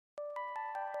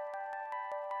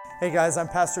Hey guys, I'm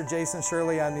Pastor Jason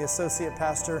Shirley. I'm the associate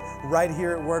pastor right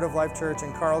here at Word of Life Church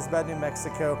in Carlsbad, New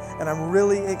Mexico, and I'm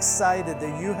really excited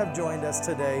that you have joined us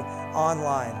today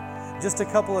online. Just a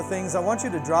couple of things. I want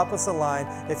you to drop us a line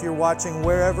if you're watching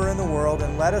wherever in the world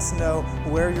and let us know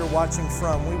where you're watching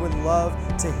from. We would love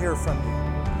to hear from you.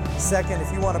 Second,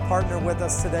 if you want to partner with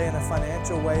us today in a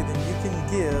financial way, then you can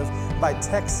give by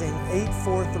texting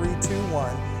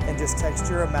 84321 and just text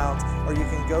your amount, or you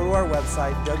can go to our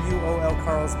website,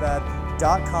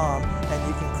 wolcarlsbad.com, and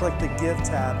you can click the Give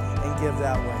tab and give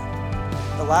that way.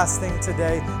 The last thing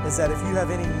today is that if you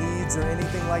have any needs or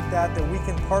anything like that we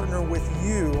can partner with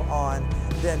you on,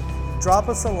 then drop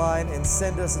us a line and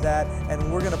send us that,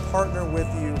 and we're going to partner with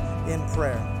you in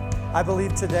prayer. I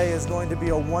believe today is going to be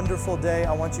a wonderful day.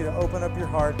 I want you to open up your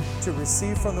heart to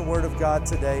receive from the Word of God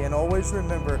today, and always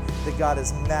remember that God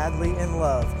is madly in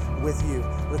love with you.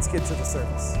 Let's get to the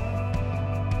service.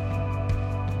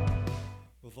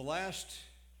 Well, the last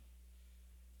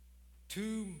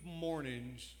two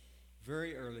mornings,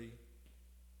 very early.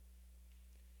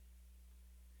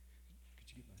 Could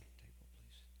you get my table,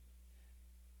 please?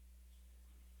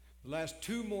 The last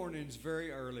two mornings, very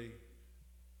early,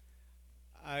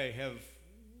 I have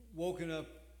woken up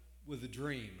with a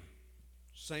dream,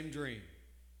 same dream.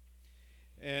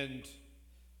 And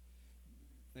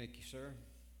thank you, sir.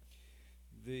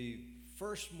 The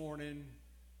first morning,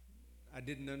 I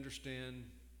didn't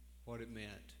understand what it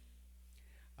meant.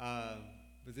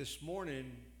 But this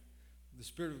morning, the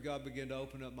Spirit of God began to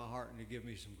open up my heart and to give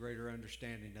me some greater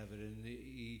understanding of it. And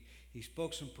He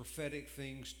spoke some prophetic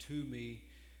things to me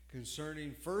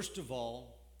concerning, first of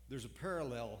all, there's a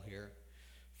parallel here.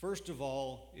 First of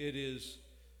all, it is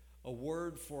a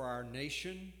word for our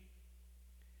nation.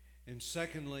 And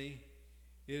secondly,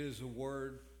 it is a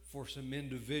word for some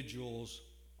individuals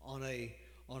on a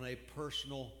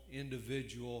personal,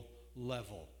 individual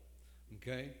level.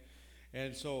 Okay?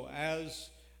 And so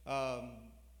as a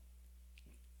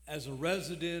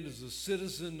resident, as a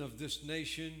citizen of this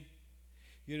nation,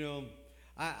 you know,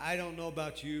 I don't know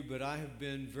about you, but I have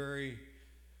been very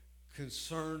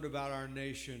concerned about our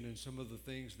nation and some of the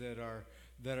things that are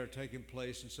taking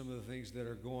place and some of the things that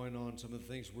are going on, some of the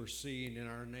things we're seeing in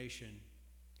our nation.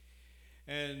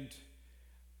 And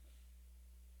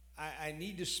I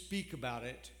need to speak about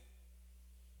it.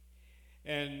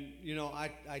 And, you know,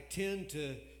 I tend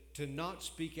to not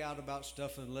speak out about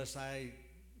stuff unless I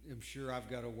am sure I've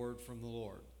got a word from the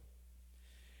Lord.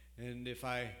 And if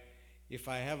I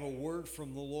have a word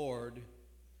from the Lord,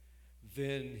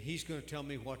 then He's going to tell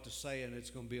me what to say, and it's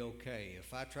going to be okay.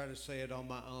 If I try to say it on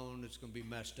my own, it's going to be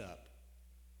messed up.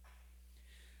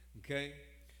 Okay?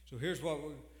 So here's what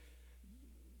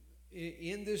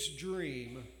in this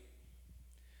dream,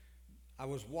 I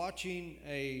was watching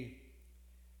a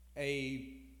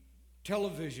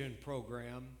television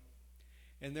program,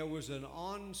 and there was an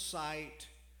on-site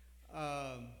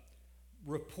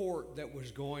report that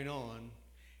was going on,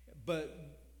 but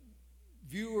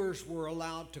viewers were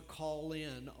allowed to call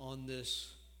in on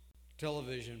this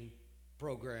television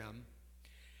program.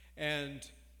 And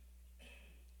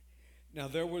now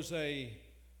there were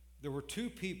two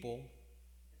people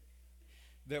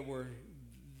that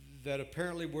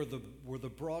apparently were the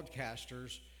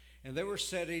broadcasters, and they were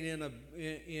sitting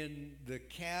in the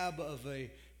cab of a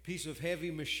piece of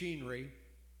heavy machinery,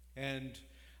 and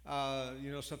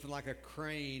something like a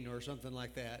crane or something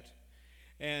like that.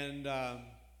 And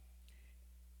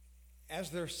as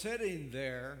they're sitting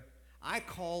there, I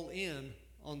call in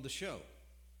on the show.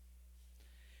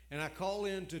 And I call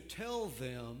in to tell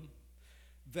them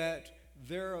that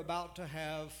they're about to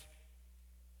have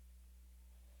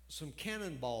some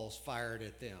cannonballs fired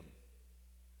at them.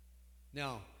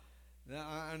 Now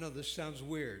I know this sounds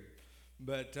weird,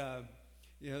 but I'm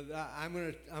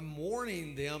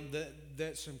warning them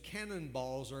that some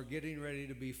cannonballs are getting ready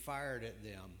to be fired at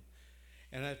them.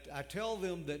 And I tell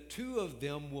them that two of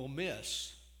them will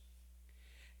miss,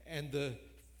 and the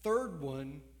third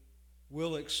one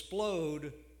will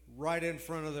explode right in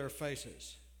front of their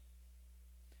faces.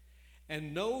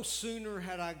 And no sooner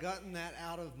had I gotten that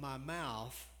out of my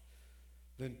mouth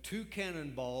than two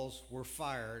cannonballs were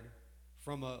fired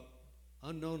from an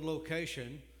unknown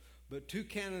location, but two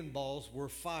cannonballs were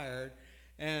fired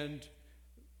and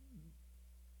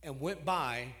went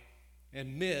by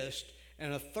and missed.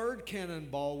 And a third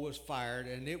cannonball was fired,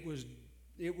 and it was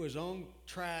on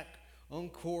track, on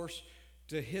course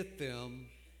to hit them.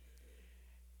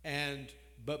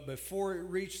 But before it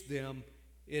reached them,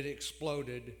 it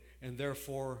exploded and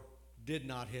therefore did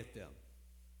not hit them.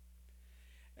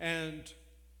 And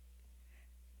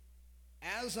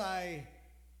as I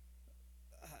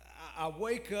I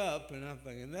wake up and I'm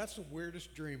thinking, that's the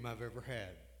weirdest dream I've ever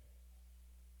had.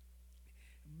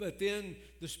 But then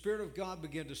the Spirit of God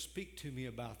began to speak to me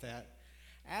about that.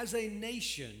 As a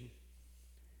nation,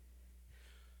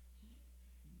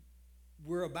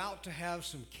 we're about to have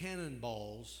some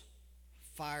cannonballs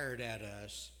fired at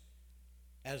us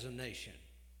as a nation.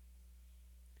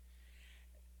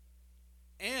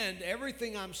 And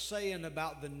everything I'm saying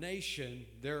about the nation,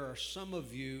 there are some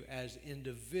of you as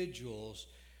individuals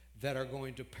that are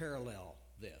going to parallel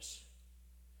this.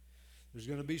 There's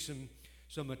going to be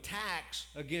some attacks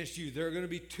against you. There are going to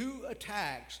be 2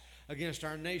 attacks against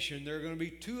our nation. There are going to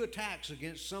be 2 attacks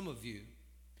against some of you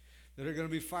that are going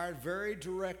to be fired very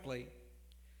directly.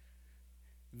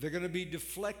 They're going to be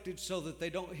deflected so that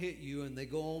they don't hit you and they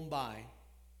go on by.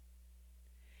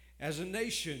 As a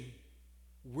nation,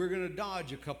 we're going to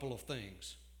dodge a couple of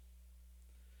things.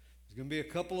 There's going to be a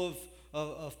couple of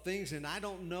things, and I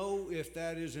don't know if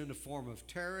that is in the form of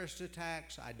terrorist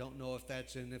attacks. I don't know if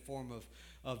that's in the form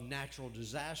of natural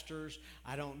disasters.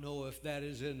 I don't know if that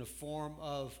is in the form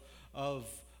of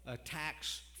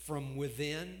attacks from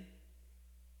within.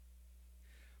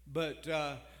 But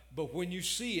when you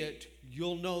see it,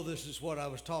 you'll know this is what I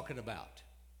was talking about.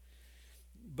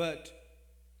 But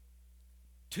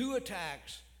 2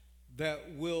 attacks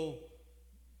that will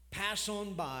pass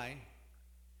on by,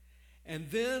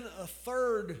 and then a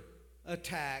 3rd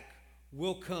attack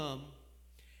will come,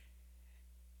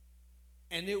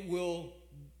 and it will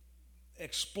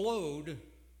explode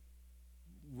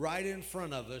right in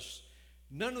front of us.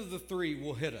 None of the 3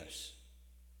 will hit us.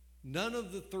 None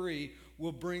of the 3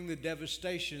 will bring the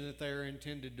devastation that they are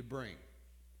intended to bring.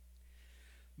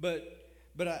 But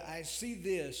I see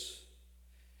this,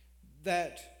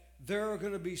 that there are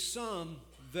going to be some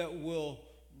that will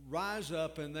rise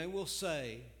up and they will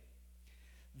say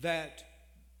that,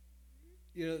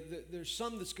 there's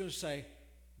some that's going to say,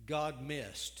 God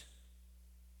missed.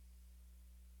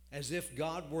 As if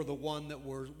God were the one that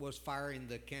was firing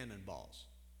the cannonballs.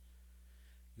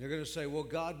 They're going to say, well,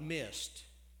 God missed.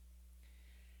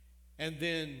 And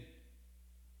then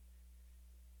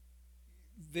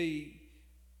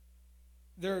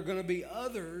there are going to be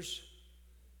others,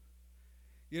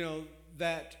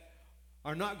 that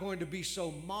are not going to be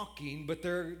so mocking, but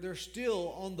they're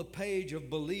still on the page of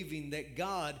believing that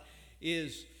God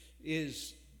is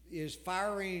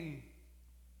firing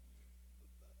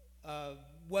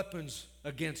weapons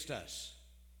against us.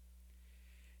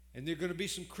 And there are going to be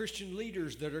some Christian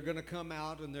leaders that are going to come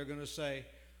out and they're going to say,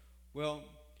 well,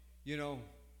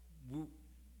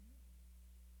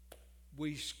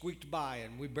 we squeaked by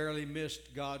and we barely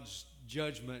missed God's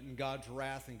judgment and God's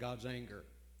wrath and God's anger.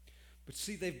 But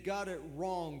see, they've got it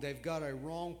wrong. They've got a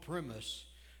wrong premise.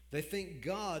 They think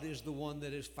God is the one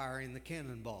that is firing the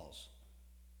cannonballs.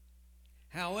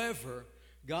 However,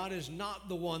 God is not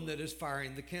the one that is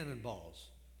firing the cannonballs.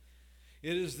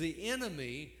 It is the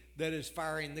enemy that is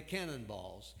firing the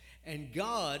cannonballs. And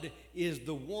God is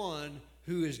the one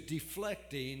who is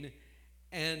deflecting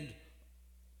and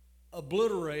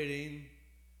obliterating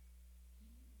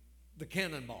the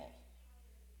cannonball.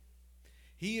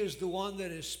 He is the one that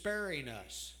is sparing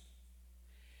us.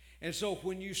 And so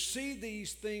when you see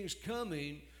these things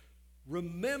coming,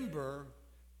 remember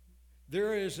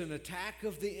there is an attack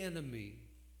of the enemy.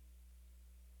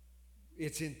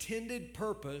 Its intended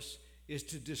purpose is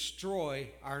to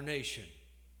destroy our nation.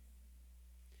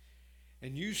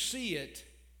 And you see it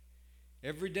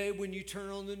every day when you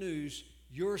turn on the news.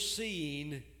 You're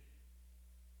seeing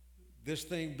this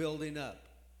thing building up.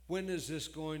 When is this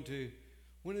going to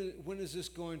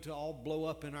all blow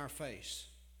up in our face?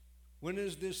 When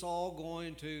is this all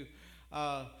going to,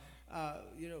 how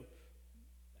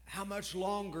much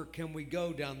longer can we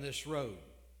go down this road?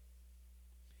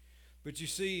 But you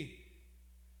see,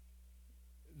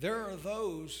 there are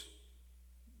those,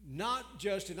 not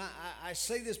just, and I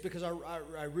say this because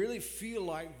I really feel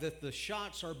like that the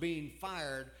shots are being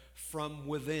fired from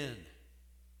within.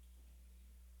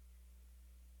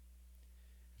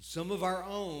 Some of our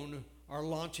own are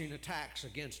launching attacks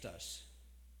against us.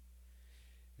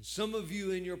 And some of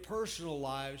you in your personal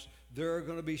lives, there are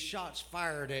going to be shots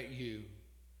fired at you.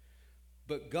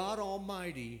 But God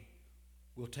Almighty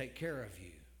will take care of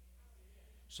you.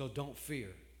 So don't fear.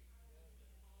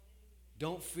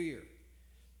 Don't fear.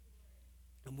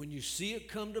 And when you see it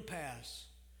come to pass,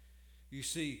 you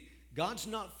see, God's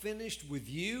not finished with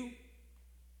you,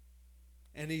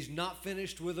 and He's not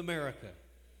finished with America.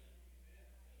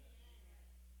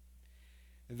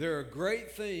 There are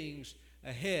great things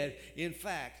ahead. In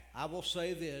fact, I will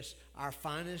say this, our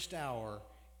finest hour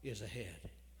is ahead.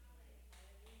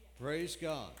 Praise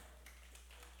God.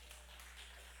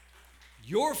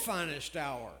 your finest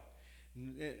hour.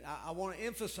 I want to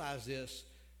emphasize this.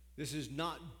 This is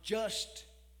not just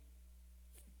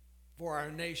for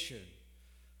our nation,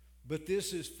 but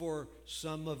this is for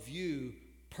some of you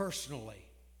personally.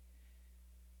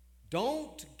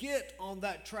 Don't get on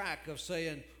that track of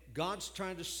saying, God's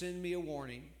trying to send me a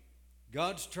warning.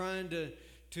 God's trying to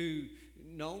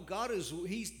no,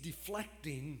 He's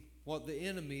deflecting what the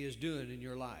enemy is doing in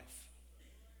your life.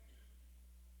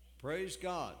 Praise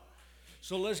God.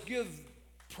 So let's give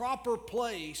proper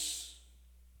place,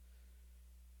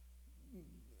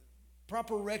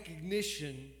 proper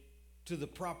recognition to the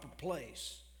proper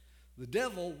place. The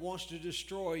devil wants to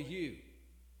destroy you.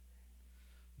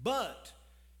 But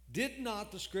did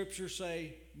not the scripture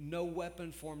say, no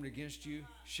weapon formed against you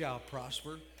shall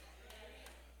prosper?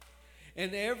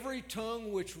 And every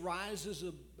tongue which rises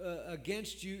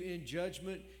against you in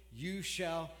judgment, you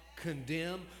shall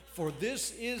condemn. For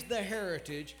this is the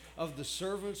heritage of the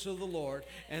servants of the Lord,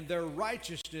 and their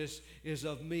righteousness is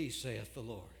of me, saith the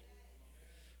Lord.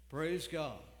 Praise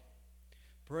God.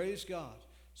 Praise God.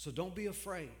 So don't be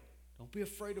afraid. Don't be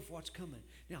afraid of what's coming.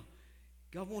 Now,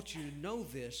 God wants you to know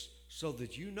this so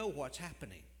that you know what's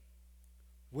happening.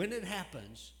 When it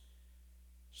happens,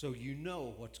 so you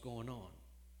know what's going on.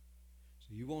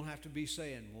 So you won't have to be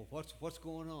saying, well, what's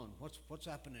going on? What's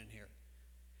happening here?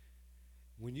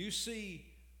 When you see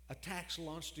attacks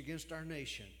launched against our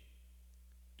nation,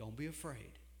 don't be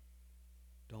afraid.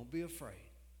 Don't be afraid.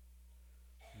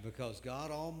 Because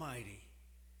God Almighty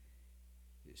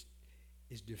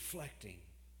is deflecting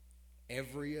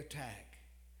every attack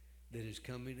that is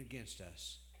coming against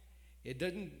us. The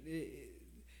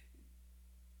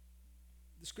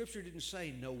scripture didn't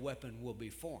say no weapon will be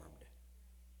formed.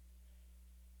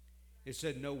 It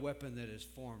said no weapon that is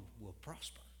formed will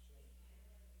prosper.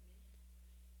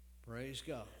 Praise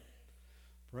God.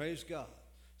 Praise God.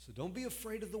 So don't be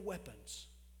afraid of the weapons,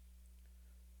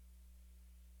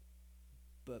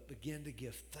 but begin to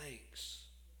give thanks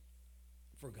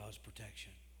for God's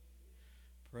protection.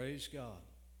 Praise God.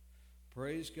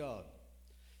 Praise God.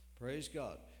 Praise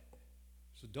God.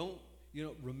 So don't,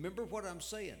 remember what I'm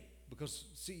saying. Because,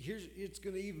 see, it's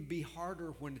going to even be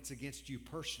harder when it's against you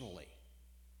personally.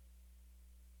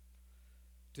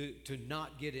 To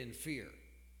not get in fear.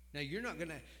 Now,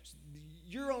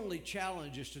 your only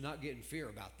challenge is to not get in fear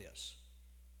about this.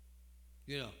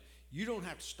 You don't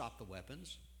have to stop the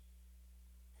weapons.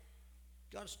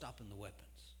 God's stopping the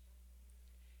weapons.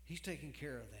 He's taking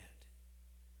care of that.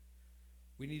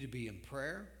 We need to be in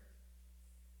prayer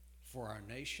for our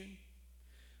nation.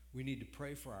 We need to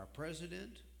pray for our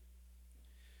president.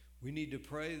 We need to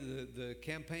pray. The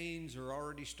campaigns are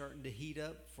already starting to heat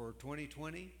up for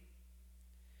 2020.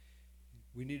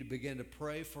 We need to begin to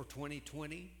pray for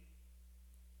 2020.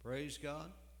 Praise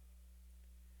God.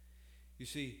 You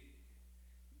see,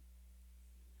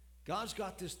 God's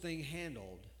got this thing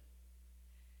handled.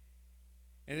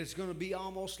 And it's going to be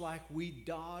almost like we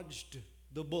dodged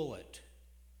the bullet.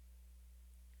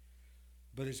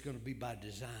 But it's going to be by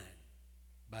design,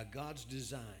 by God's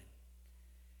design.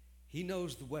 He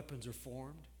knows the weapons are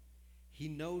formed. He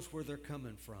knows where they're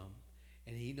coming from.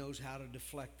 And He knows how to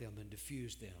deflect them and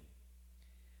diffuse them.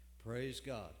 Praise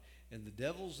God. And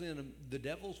the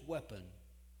devil's weapon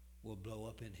will blow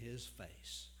up in his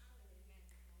face.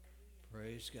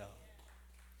 Praise God.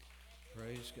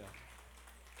 Praise God.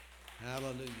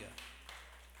 Hallelujah.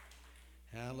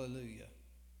 Hallelujah.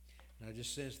 And I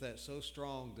just sense that so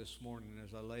strong this morning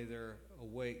as I lay there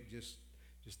awake, just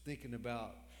thinking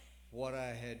about what I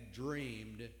had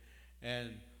dreamed.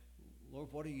 And Lord,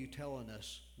 what are you telling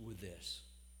us with this?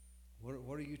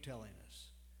 What are you telling us?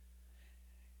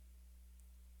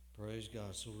 Praise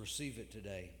God. So receive it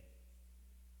today.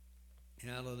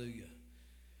 Hallelujah.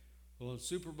 Well, on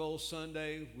Super Bowl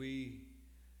Sunday, we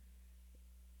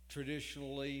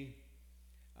traditionally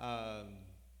going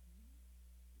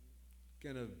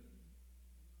to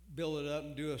build it up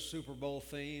and do a Super Bowl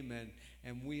theme,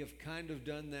 and we have kind of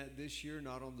done that this year,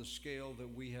 not on the scale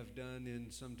that we have done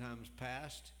in sometimes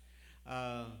past,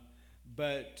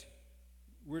 but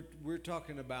we're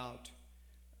talking about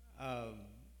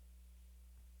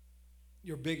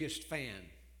your biggest fan.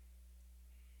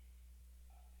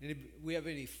 We have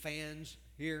any fans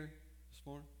here this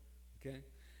morning? Okay,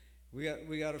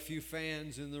 we got a few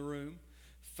fans in the room.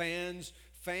 Fan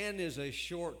is a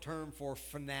short term for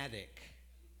fanatic.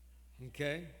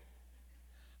 Okay,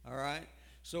 all right.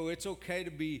 So it's okay to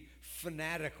be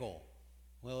fanatical.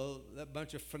 Well, that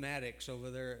bunch of fanatics over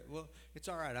there. Well, it's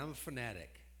all right. I'm a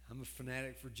fanatic. I'm a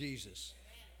fanatic for Jesus.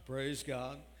 Praise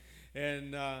God.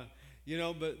 And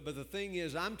but the thing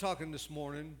is, I'm talking this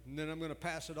morning, and then I'm going to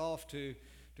pass it off to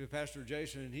to Pastor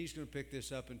Jason, and he's going to pick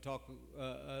this up and talk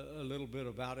a little bit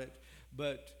about it.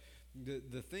 But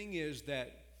the thing is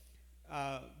that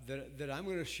that I'm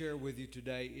going to share with you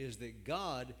today is that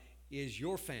God is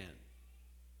your fan.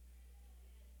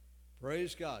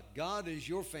 Praise God. God is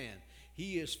your fan.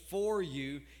 He is for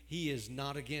you. He is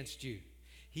not against you.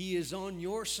 He is on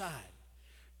your side.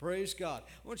 Praise God.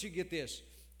 I want you to get this.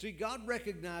 See, God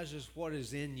recognizes what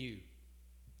is in you.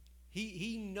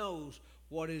 He knows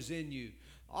what is in you.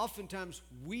 Oftentimes,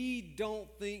 we don't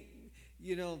think,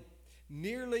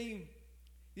 nearly.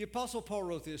 The Apostle Paul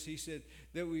wrote this. He said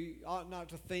that we ought not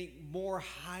to think more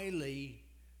highly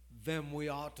than we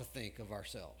ought to think of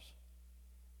ourselves,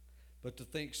 but to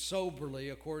think soberly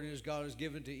according as God has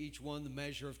given to each one the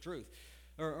measure of truth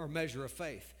or measure of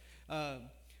faith.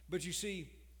 But you see,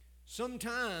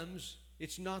 sometimes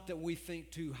it's not that we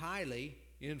think too highly.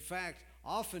 In fact,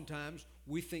 oftentimes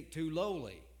we think too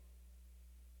lowly.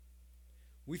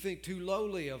 We think too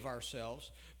lowly of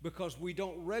ourselves because we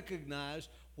don't recognize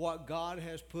what God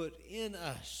has put in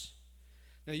us.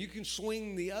 Now, you can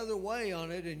swing the other way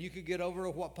on it, and you could get over to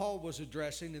what Paul was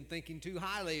addressing and thinking too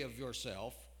highly of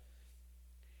yourself.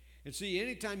 And see,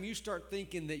 anytime you start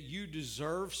thinking that you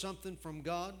deserve something from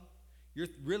God, you're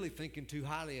really thinking too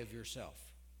highly of yourself.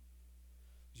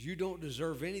 You don't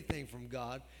deserve anything from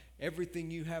God.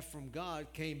 Everything you have from God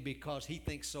came because He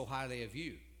thinks so highly of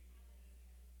you.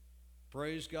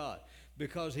 Praise God.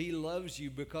 Because He loves you,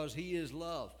 because He is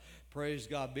love. Praise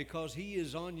God. Because He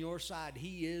is on your side.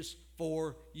 He is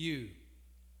for you.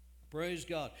 Praise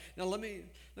God. Now let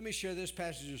me share this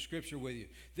passage of Scripture with you.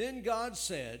 Then God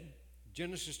said,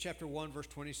 Genesis chapter 1, verse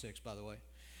 26, by the way.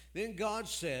 Then God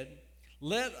said,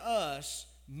 let us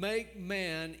make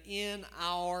man in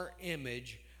our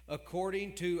image,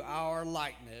 according to our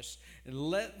likeness, and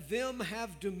let them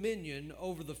have dominion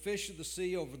over the fish of the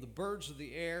sea, over the birds of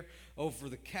the air, over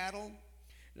the cattle,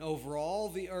 and over all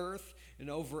the earth, and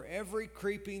over every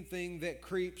creeping thing that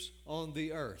creeps on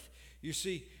the earth. You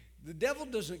see, the devil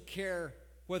doesn't care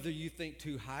whether you think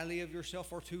too highly of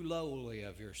yourself or too lowly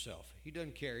of yourself. He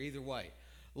doesn't care either way,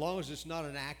 as long as it's not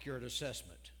an accurate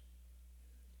assessment.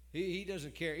 He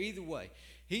doesn't care either way.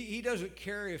 He doesn't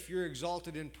care if you're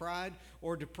exalted in pride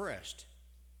or depressed.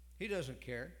 He doesn't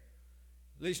care.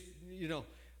 At least,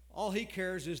 all He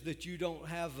cares is that you don't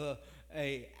have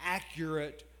a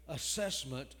accurate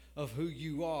assessment of who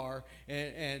you are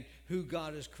and who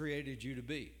God has created you to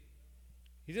be.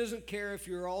 He doesn't care if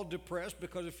you're all depressed,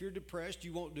 because if you're depressed,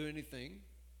 you won't do anything.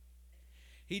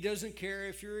 He doesn't care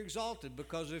if you're exalted,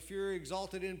 because if you're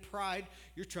exalted in pride,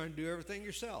 you're trying to do everything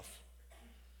yourself.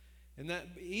 And that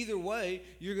either way,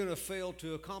 you're going to fail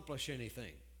to accomplish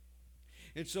anything.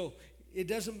 And so it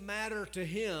doesn't matter to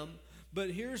Him, but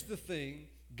here's the thing.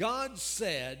 God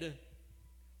said,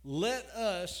 let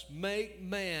us make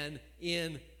man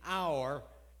in our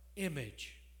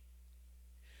image.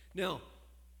 Now,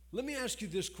 let me ask you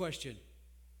this question.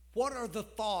 What are the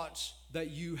thoughts that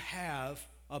you have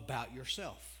about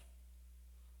yourself?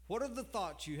 What are the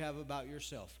thoughts you have about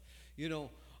yourself?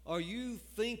 Are you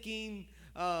thinking,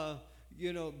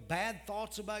 bad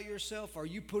thoughts about yourself? Are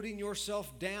you putting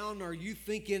yourself down? Are you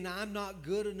thinking, I'm not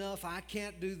good enough, I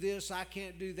can't do this, I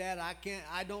can't do that,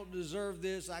 I don't deserve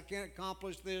this, I can't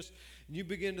accomplish this? And you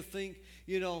begin to think,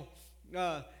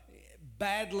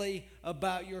 badly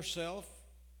about yourself.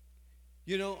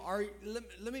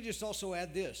 Let me just also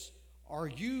add this. Are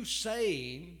you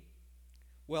saying,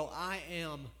 well, I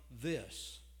am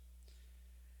this?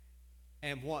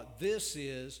 And what this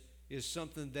is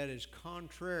something that is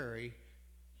contrary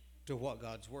to what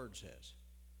God's Word says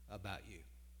about you.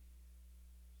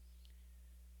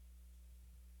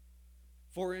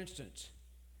 For instance,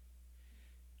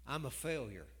 I'm a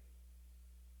failure.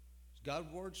 Does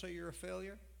God's Word say you're a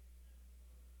failure?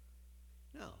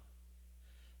 No.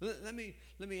 Let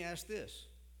me ask this.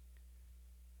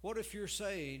 What if you're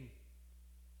saying,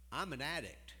 I'm an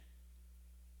addict?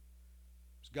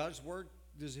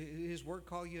 Does His Word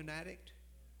call you an addict?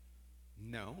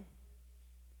 No.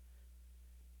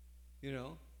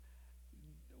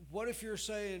 What if you're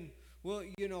saying, well,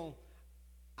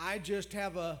 I just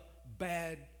have a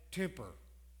bad temper?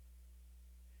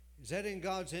 Is that in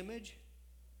God's image?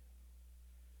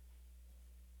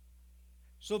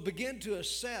 So begin to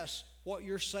assess what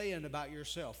you're saying about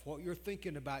yourself, what you're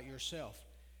thinking about yourself.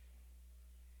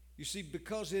 You see,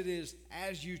 because it is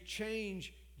as you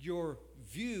change your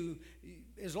view,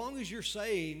 as long as you're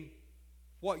saying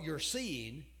what you're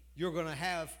seeing, you're going to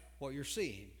have what you're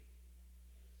seeing.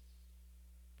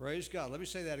 Praise God. Let me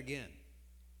say that again.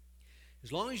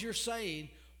 As long as you're saying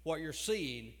what you're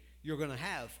seeing, you're going to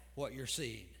have what you're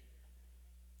seeing.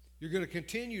 You're going to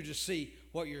continue to see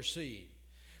what you're seeing.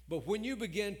 But when you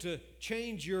begin to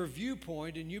change your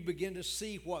viewpoint and you begin to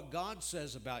see what God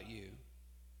says about you,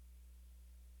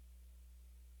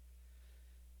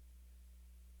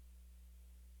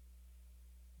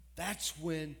 that's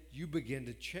when you begin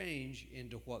to change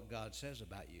into what God says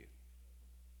about you.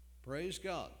 Praise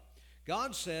God.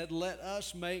 God said, let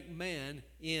us make man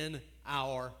in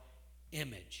our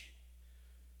image.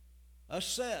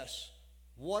 Assess,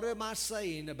 what am I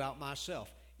saying about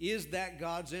myself? Is that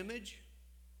God's image?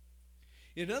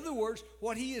 In other words,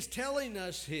 what he is telling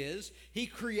us is, he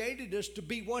created us to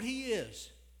be what he is.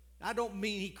 I don't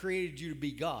mean he created you to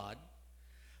be God,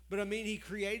 but I mean he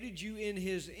created you in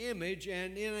his image,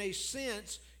 and in a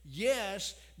sense,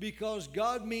 yes, because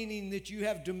God meaning that you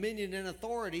have dominion and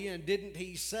authority, and didn't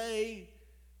he say,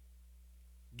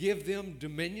 give them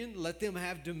dominion, let them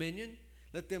have dominion,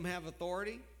 let them have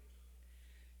authority?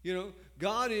 You know,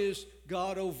 God is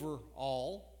God over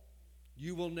all.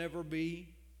 You will never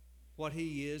be what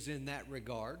he is in that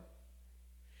regard.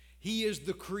 He is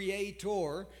the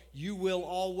creator. You will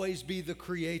always be the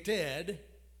created.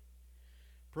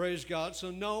 Praise God.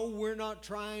 So no, we're not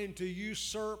trying to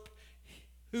usurp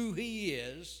who he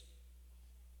is.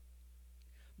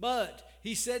 But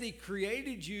he said he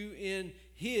created you in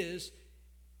his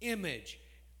image.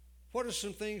 What are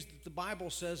some things that the Bible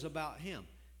says about him?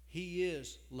 He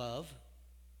is love.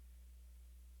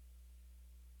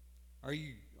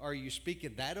 Are you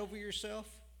speaking that over yourself?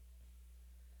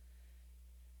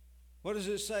 What does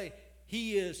it say?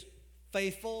 He is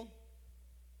faithful.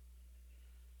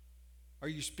 Are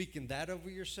you speaking that over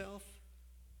yourself?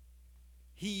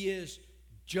 He is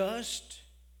just.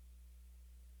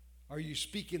 Are you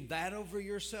speaking that over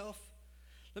yourself?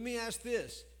 Let me ask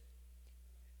this.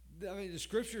 I mean, the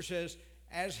scripture says,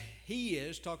 as he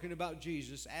is, talking about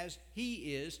Jesus, as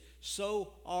he is,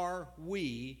 so are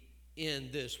we in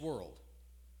this world.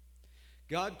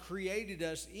 God created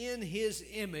us in his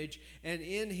image and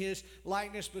in his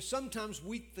likeness, but sometimes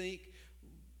we think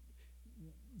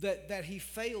that he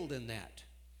failed in that.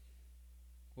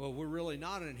 Well, we're really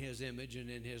not in his image and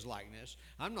in his likeness.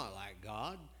 I'm not like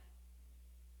God.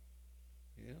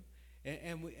 You know?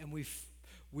 And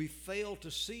we fail to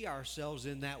see ourselves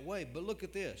in that way. But look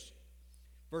at this.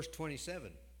 Verse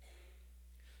 27.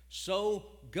 So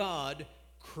God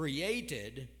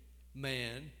created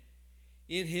man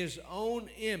in his own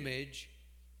image.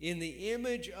 In the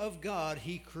image of God,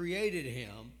 he created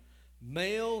him.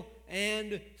 Male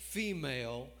and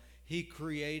female, he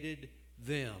created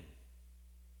them.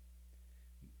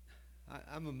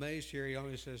 I'm amazed here. He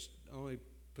only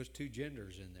puts two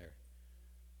genders in there.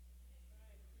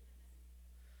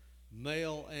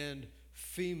 Male and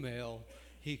female,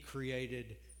 he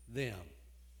created them.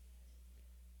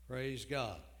 Praise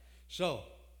God. So,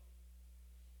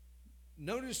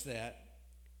 notice that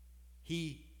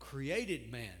he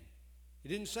created man. He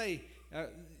didn't say,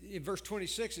 in verse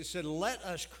 26, it said, let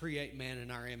us create man in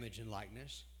our image and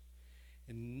likeness.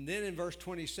 And then in verse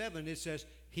 27, it says,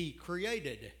 he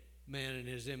created man in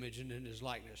his image and in his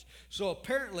likeness. So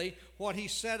apparently, what he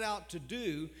set out to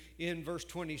do in verse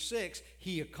 26,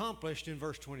 he accomplished in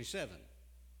verse 27.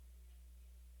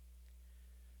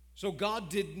 So God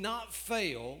did not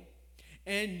fail,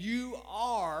 and you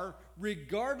are,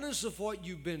 regardless of what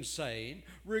you've been saying,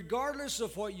 regardless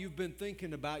of what you've been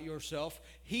thinking about yourself,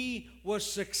 he was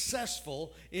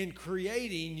successful in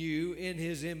creating you in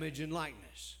his image and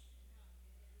likeness.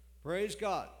 Praise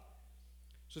God.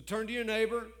 So turn to your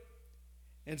neighbor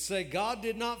and say, God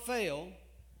did not fail.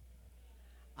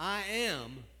 I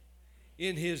am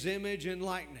in his image and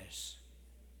likeness.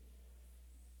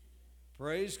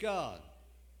 Praise God.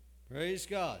 Praise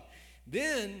God.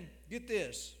 Then, get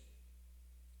this.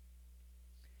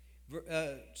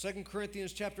 2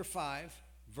 Corinthians chapter 5,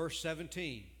 verse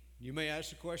 17. You may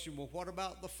ask the question, well, what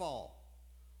about the fall?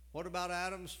 What about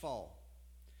Adam's fall?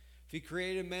 If he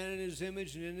created man in his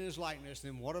image and in his likeness,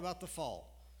 then what about the fall?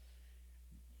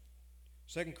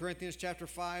 2 Corinthians chapter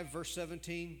 5, verse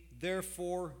 17.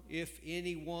 Therefore, if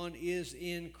anyone is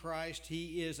in Christ,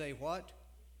 he is a what?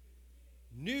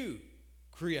 New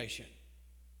creation.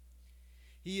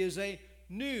 He is a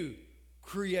new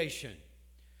creation.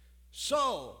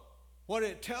 So, what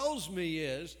it tells me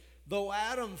is, though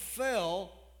Adam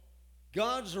fell,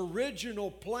 God's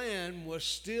original plan was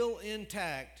still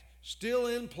intact, still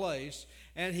in place,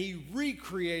 and he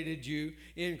recreated you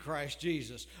in Christ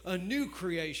Jesus. A new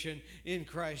creation in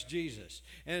Christ Jesus.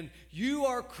 And you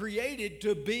are created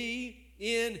to be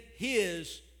in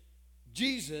his,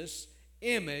 Jesus,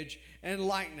 image and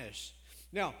likeness.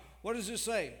 Now, what does it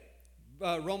say?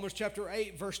 Romans chapter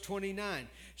 8, verse 29. It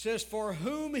says, for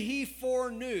whom he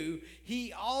foreknew,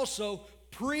 he also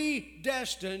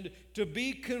predestined to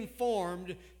be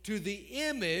conformed to the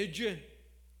image.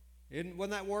 Wasn't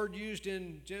that word used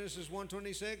in Genesis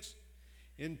 1:26?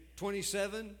 In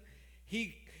 27?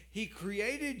 He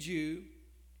created you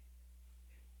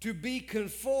to be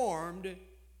conformed,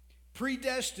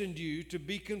 predestined you to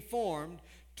be conformed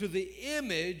to the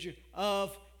image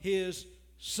of his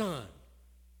Son.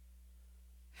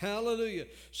 Hallelujah.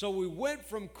 So we went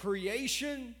from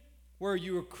creation, where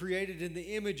you were created in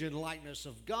the image and likeness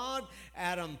of God.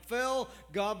 Adam fell.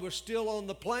 God was still on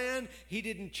the plan. He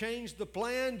didn't change the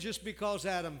plan just because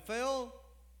Adam fell.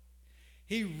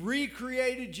 He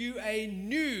recreated you a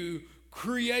new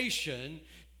creation,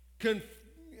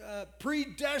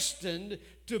 predestined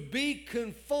to be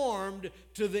conformed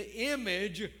to the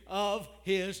image of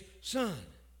his Son.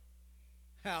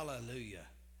 Hallelujah.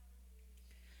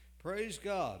 Praise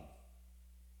God.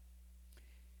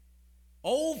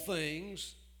 Old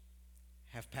things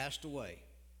have passed away.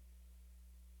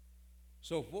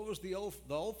 So what was the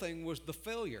old thing was the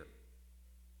failure.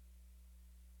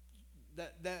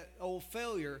 That old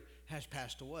failure has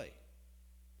passed away.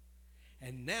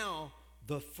 And now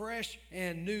the fresh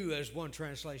and new, as one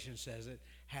translation says it,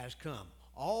 has come.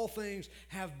 All things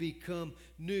have become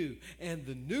new. And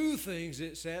the new things,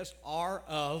 it says, are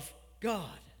of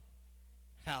God.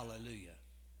 Hallelujah.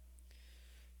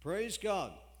 Praise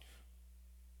God.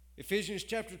 Ephesians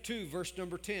chapter 2, verse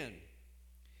number 10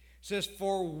 says,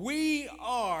 for we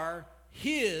are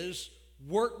his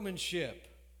workmanship,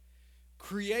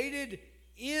 created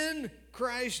in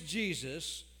Christ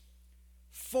Jesus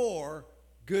for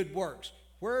good works.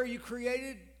 Where are you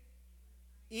created?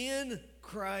 In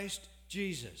Christ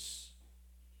Jesus.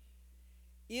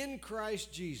 In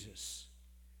Christ Jesus.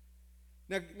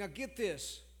 Now get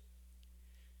this.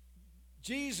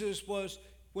 Jesus was,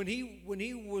 when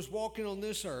he was walking on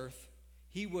this earth,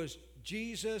 he was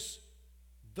Jesus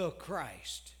the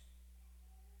Christ.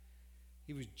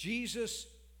 He was Jesus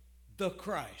the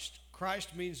Christ.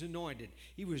 Christ means anointed.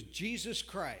 He was Jesus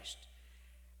Christ.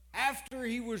 After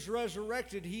he was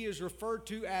resurrected, he is referred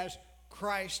to as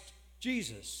Christ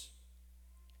Jesus.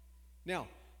 Now,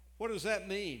 what does that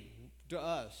mean to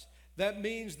us? That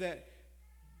means that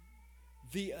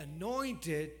the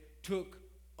anointed took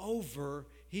over.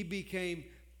 He became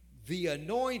the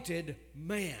anointed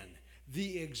man,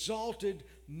 the exalted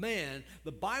man.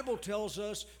 The Bible tells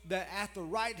us that at the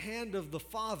right hand of the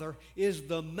Father is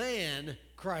the man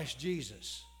Christ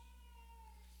Jesus.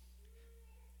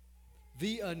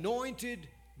 The anointed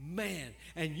man.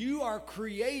 And you are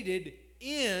created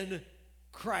in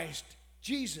Christ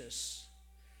Jesus.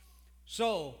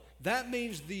 So that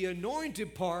means the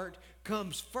anointed part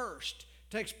comes first,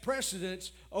 takes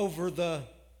precedence over the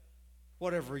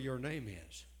whatever your name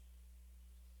is.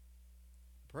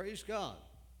 Praise God.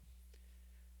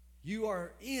 You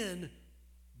are in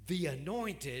the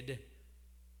anointed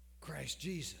Christ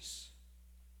Jesus.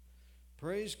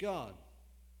 Praise God.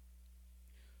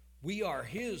 We are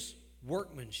his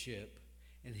workmanship,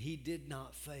 and he did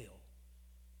not fail.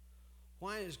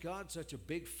 Why is God such a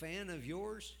big fan of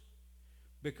yours?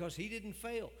 Because he didn't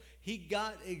fail. He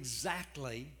got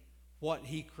exactly what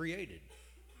he created.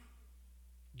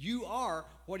 You are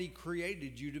what he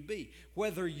created you to be,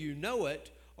 whether you know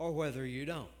it or whether you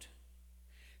don't.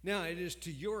 Now, it is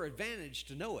to your advantage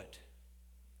to know it.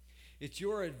 It's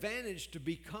your advantage to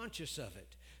be conscious of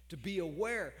it, to be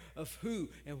aware of who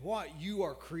and what you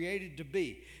are created to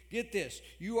be. Get this,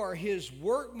 you are his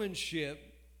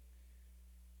workmanship,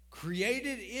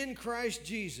 created in Christ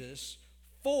Jesus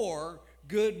for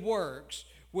good works,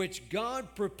 which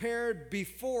God prepared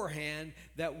beforehand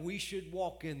that we should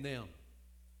walk in them.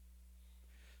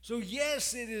 So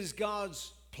yes, it is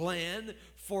God's plan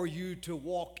for you to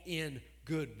walk in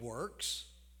good works.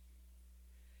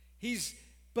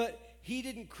 But he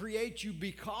didn't create you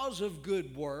because of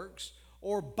good works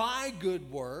or by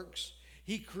good works.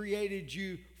 He created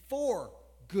you for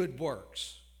good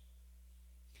works.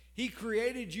 He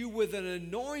created you with an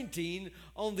anointing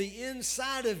on the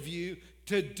inside of you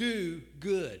to do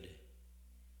good.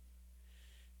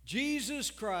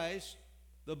 Jesus Christ,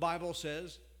 the Bible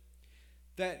says,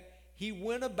 that he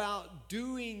went about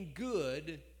doing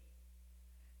good.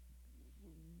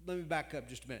 Let me back up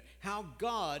just a minute. How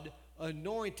God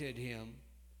anointed him,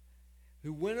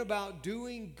 who went about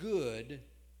doing good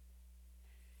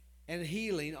and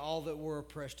healing all that were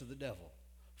oppressed of the devil,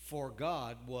 for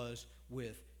God was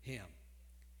with him.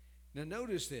 Now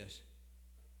notice this.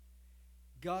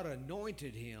 God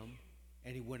anointed him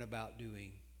and he went about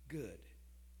doing good.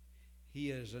 He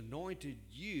has anointed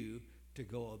you to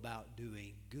go about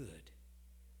doing good.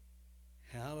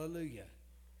 Hallelujah.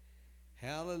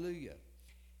 Hallelujah.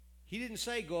 He didn't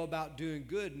say go about doing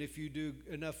good, and if you do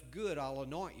enough good, I'll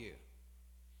anoint you.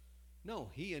 No,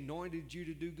 he anointed you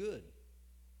to do good.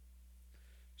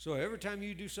 So every time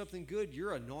you do something good,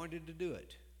 you're anointed to do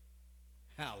it.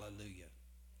 Hallelujah.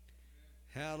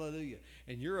 Hallelujah.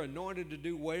 And you're anointed to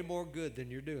do way more good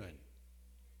than you're doing.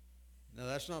 Now,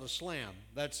 that's not a slam.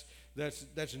 That's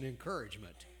an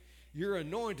encouragement. You're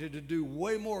anointed to do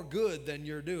way more good than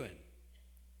you're doing.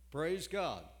 Praise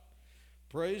God.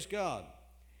 Praise God.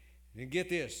 And get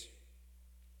this.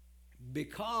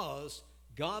 Because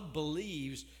God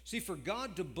believes, see, for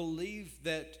God to believe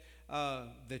that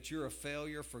you're a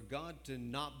failure, for God to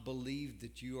not believe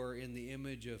that you are in the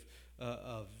image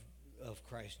of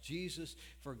Christ Jesus,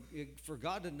 for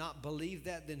God to not believe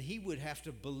that, then he would have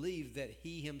to believe that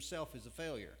he himself is a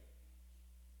failure.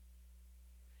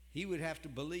 He would have to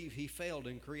believe he failed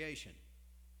in creation.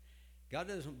 God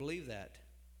doesn't believe that.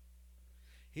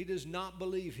 He does not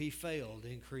believe he failed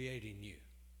in creating you.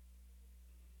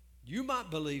 You might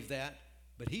believe that,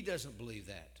 but he doesn't believe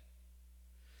that.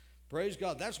 Praise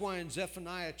God. That's why in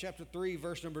Zephaniah chapter 3,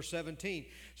 verse number 17, it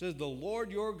says, the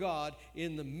Lord your God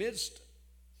in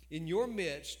your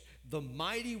midst, the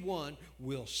mighty one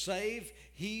will save.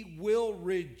 He will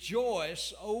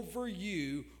rejoice over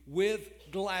you with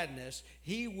gladness.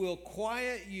 He will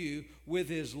quiet you with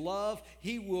his love.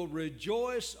 He will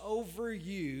rejoice over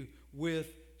you with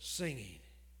singing.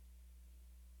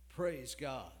 Praise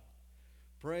God.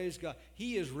 Praise God.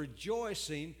 He is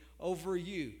rejoicing over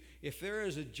you. If there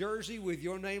is a jersey with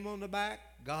your name on the back,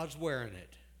 God's wearing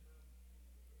it.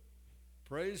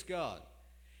 Praise God.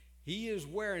 He is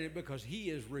wearing it because he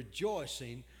is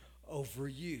rejoicing over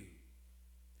you.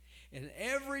 And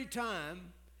every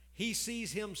time he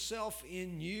sees himself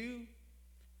in you,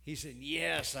 he said,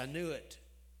 yes, I knew it.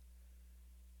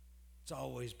 It's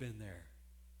always been there.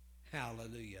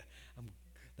 Hallelujah.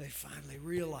 They finally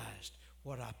realized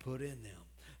what I put in them.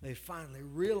 They finally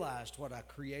realized what I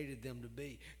created them to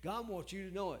be. God wants you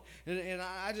to know it. And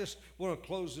I just want to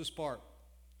close this part.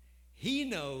 He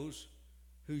knows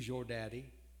who's your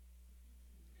daddy,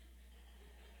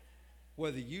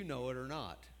 whether you know it or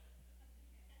not.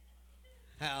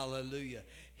 Hallelujah.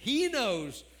 He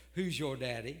knows who's your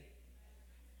daddy.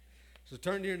 So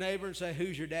turn to your neighbor and say,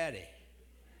 who's your daddy?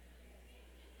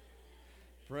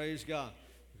 Praise God.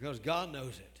 Because God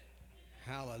knows it.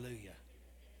 Hallelujah.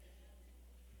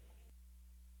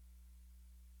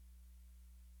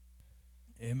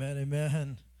 Amen,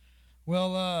 amen.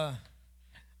 Well,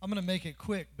 I'm going to make it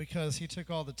quick because he took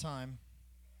all the time.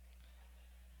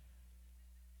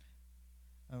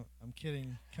 I'm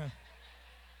kidding.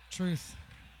 Truth.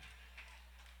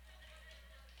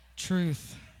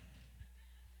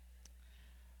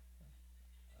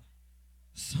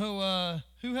 So,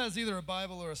 who has either a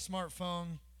Bible or a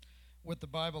smartphone with the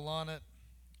Bible on it,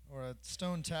 or a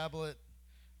stone tablet,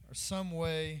 or some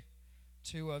way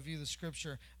to view the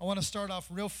scripture? I want to start off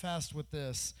real fast with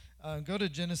this. Go to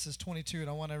Genesis 22, and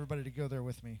I want everybody to go there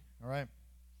with me, all right?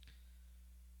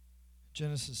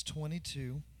 Genesis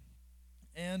 22.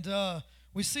 And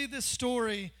we see this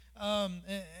story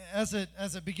as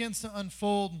it begins to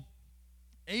unfold.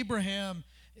 Abraham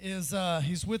is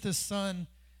he's with his son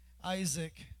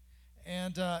Isaac,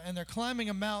 and they're climbing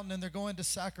a mountain, and they're going to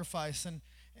sacrifice.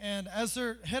 And as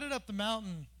they're headed up the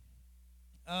mountain,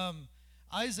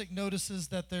 Isaac notices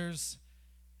that there's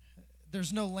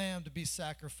no lamb to be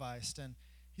sacrificed, and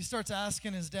he starts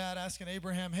asking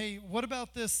Abraham, hey, what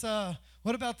about this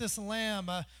lamb?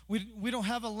 We don't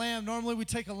have a lamb. Normally we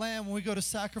take a lamb when we go to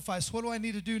sacrifice. What do I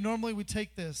need to do? Normally we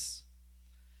take this.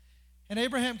 And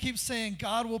Abraham keeps saying,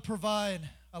 God will provide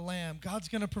a lamb. God's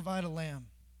going to provide a lamb.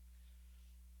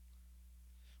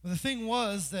 Well, the thing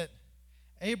was that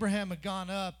Abraham had gone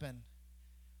up, and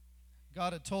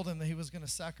God had told him that he was going to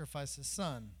sacrifice his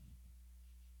son.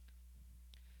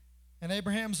 And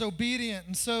Abraham's obedient,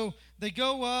 and so they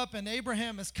go up, and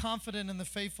Abraham is confident in the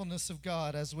faithfulness of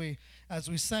God, as we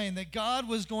sang, that God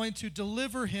was going to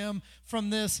deliver him from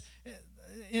this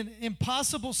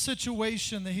impossible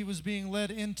situation that he was being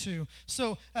led into.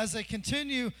 So as they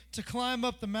continue to climb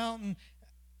up the mountain,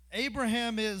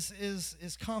 Abraham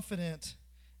is confident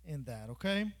in that,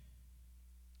 okay?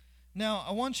 Now,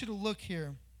 I want you to look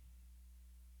here.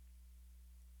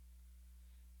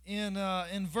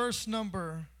 In verse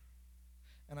number,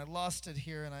 and I lost it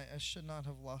here, and I should not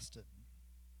have lost it.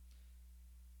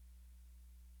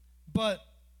 But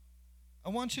I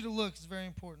want you to look, it's very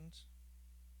important.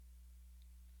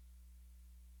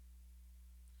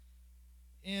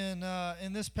 In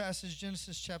this passage,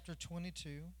 Genesis chapter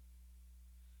 22,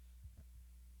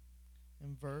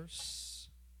 in verse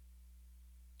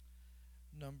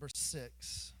number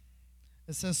 6.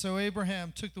 It says, "So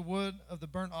Abraham took the wood of the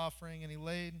burnt offering, and he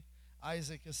laid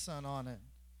Isaac his son on it.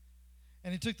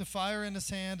 And he took the fire in his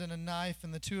hand and a knife,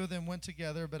 and the two of them went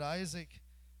together. But Isaac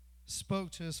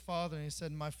spoke to his father, and he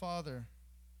said, 'My father,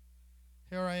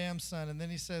 here I am, son.' And then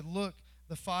he said, 'Look,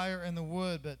 the fire and the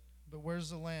wood, but where's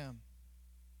the lamb?'"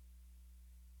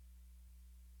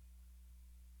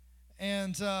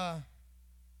 And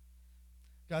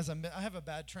guys, I have a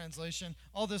bad translation.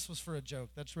 All this was for a joke.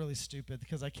 That's really stupid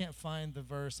because I can't find the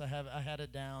verse. I had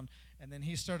it down, and then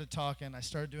he started talking. I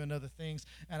started doing other things,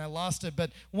 and I lost it.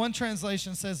 But one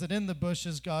translation says that in the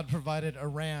bushes, God provided a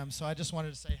ram. So I just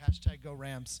wanted to say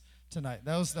 #GoRams tonight.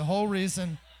 That was the whole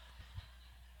reason.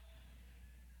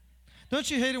 Don't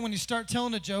you hate it when you start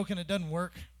telling a joke and it doesn't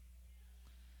work?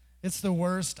 It's the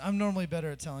worst. I'm normally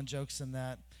better at telling jokes than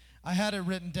that. I had it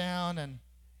written down, and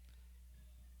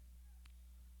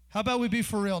how about we be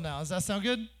for real now? Does that sound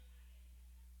good?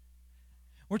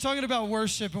 We're talking about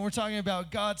worship, and we're talking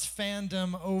about God's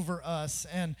fandom over us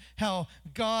and how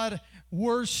God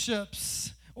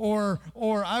worships, or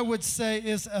I would say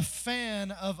is a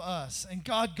fan of us. And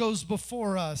God goes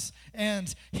before us,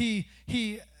 and you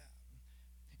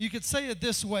could say it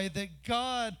this way, that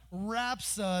God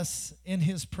wraps us in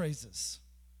his praises.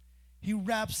 He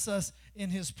wraps us in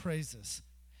his praises.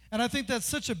 And I think that's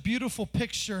such a beautiful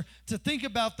picture to think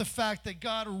about the fact that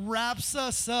God wraps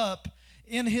us up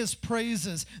in his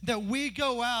praises, that we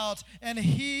go out and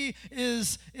he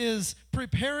is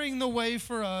preparing the way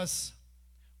for us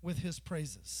with his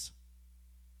praises.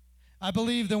 I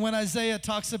believe that when Isaiah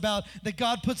talks about that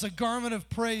God puts a garment of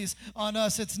praise on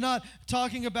us, it's not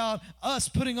talking about us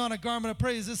putting on a garment of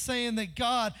praise. It's saying that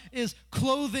God is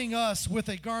clothing us with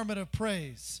a garment of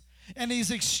praise. And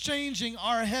he's exchanging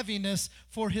our heaviness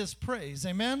for his praise.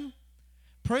 Amen?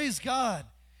 Praise God.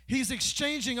 He's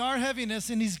exchanging our heaviness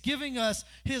and he's giving us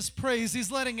his praise.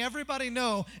 He's letting everybody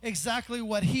know exactly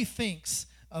what he thinks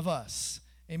of us.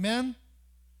 Amen?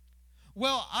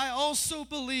 Well, I also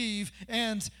believe,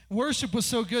 and worship was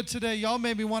so good today, y'all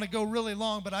made me want to go really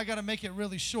long, but I got to make it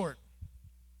really short.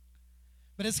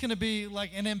 But it's going to be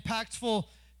like an impactful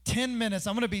 10 minutes.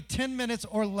 I'm going to be 10 minutes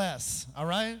or less, all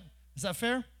right? Is that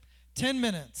fair? 10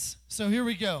 minutes. So here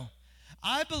we go.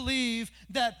 I believe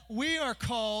that we are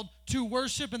called to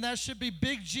worship, and that should be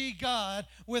big G God,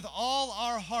 with all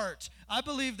our heart. I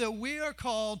believe that we are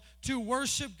called to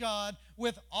worship God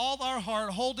with all our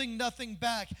heart, holding nothing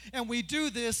back. And we do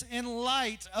this in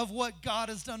light of what God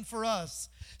has done for us.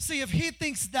 See, if he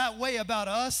thinks that way about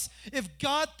us, if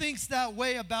God thinks that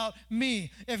way about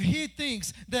me, if he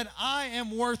thinks that I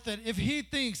am worth it, if he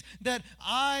thinks that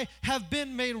I have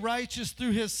been made righteous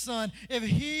through his son, if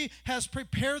he has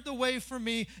prepared the way for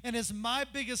me and is my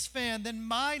biggest fan, then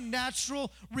my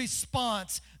natural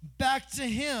response back to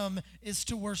him is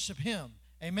to worship him.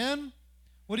 Amen?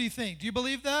 What do you think? Do you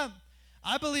believe that?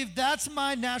 I believe that's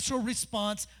my natural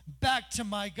response back to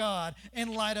my God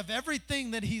in light of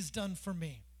everything that he's done for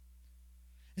me.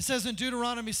 It says in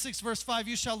Deuteronomy 6, verse 5,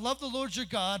 "You shall love the Lord your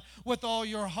God with all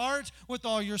your heart, with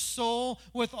all your soul,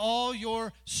 with all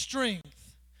your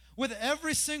strength." With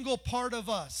every single part of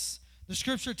us. The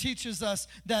scripture teaches us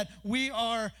that we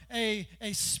are a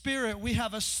spirit, we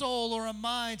have a soul or a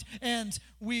mind, and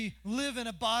we live in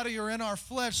a body or in our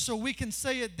flesh. So we can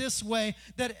say it this way,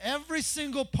 that every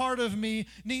single part of me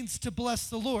needs to bless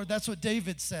the Lord. That's what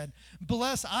David said.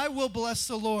 I will bless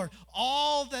the Lord.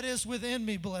 All that is within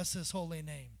me, bless his holy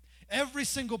name. Every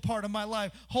single part of my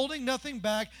life, holding nothing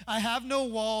back. I have no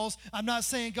walls. I'm not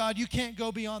saying, God, you can't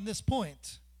go beyond this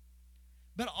point.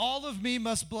 But all of me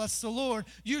must bless the Lord.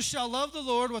 You shall love the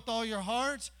Lord with all your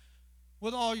heart,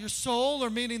 with all your soul, or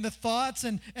meaning the thoughts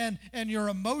and your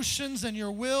emotions and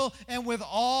your will, and with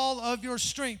all of your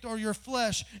strength, or your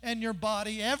flesh and your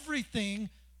body. Everything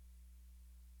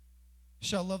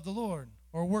shall love the Lord,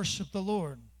 or worship the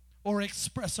Lord, or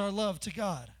express our love to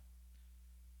God.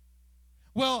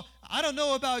 Well, I don't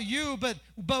know about you,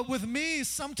 but with me,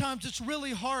 sometimes it's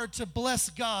really hard to bless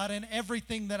God in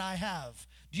everything that I have.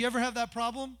 Do you ever have that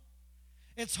problem?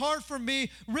 It's hard for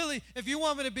me, really, if you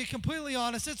want me to be completely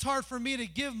honest, it's hard for me to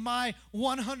give my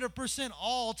 100%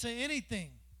 all to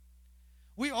anything.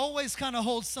 We always kind of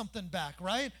hold something back,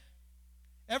 right?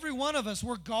 Every one of us,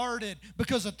 we're guarded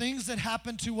because of things that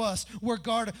happen to us. We're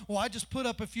guarded. Well, I just put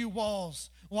up a few walls.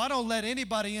 Well, I don't let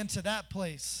anybody into that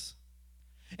place.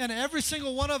 And every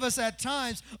single one of us at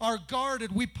times are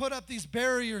guarded. We put up these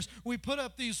barriers. We put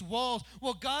up these walls.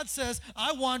 Well, God says,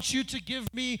 I want you to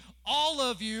give me all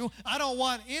of you. I don't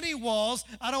want any walls.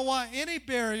 I don't want any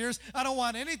barriers. I don't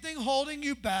want anything holding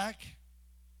you back.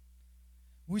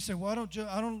 We say, well,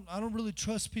 I don't really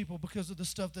trust people because of the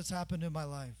stuff that's happened in my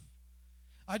life.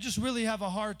 I just really have a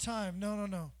hard time.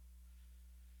 No.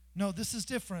 No, this is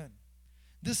different.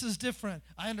 This is different.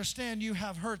 I understand you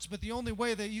have hurts, but the only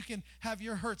way that you can have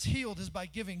your hurts healed is by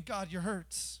giving God your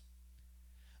hurts.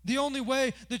 The only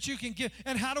way that you can give.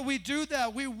 And how do we do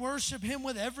that? We worship Him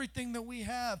with everything that we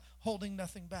have, holding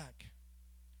nothing back.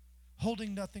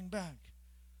 Holding nothing back.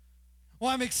 Well,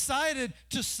 I'm excited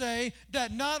to say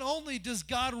that not only does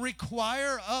God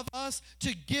require of us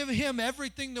to give Him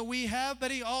everything that we have,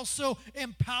 but He also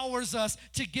empowers us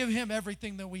to give Him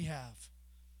everything that we have.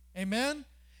 Amen?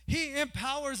 He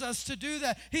empowers us to do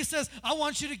that. He says, I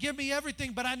want you to give me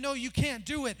everything, but I know you can't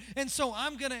do it. And so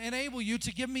I'm going to enable you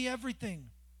to give me everything.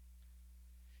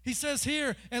 He says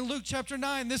here in Luke chapter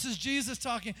 9, this is Jesus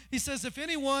talking. He says, if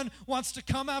anyone wants to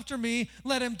come after me,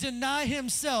 let him deny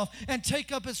himself and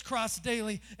take up his cross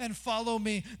daily and follow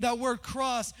me. That word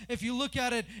cross, if you look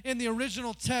at it in the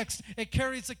original text, it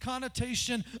carries a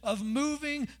connotation of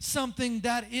moving something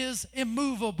that is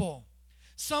immovable.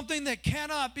 Something that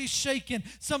cannot be shaken,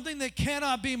 something that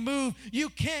cannot be moved. You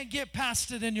can't get past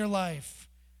it in your life.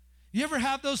 You ever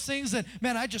have those things that,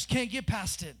 man, I just can't get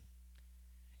past it?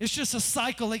 It's just a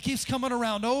cycle. It keeps coming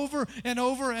around over and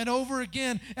over and over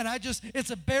again, and it's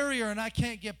a barrier, and I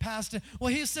can't get past it.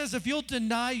 Well, He says if you'll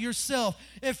deny yourself,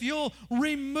 if you'll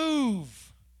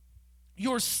remove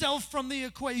yourself from the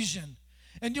equation,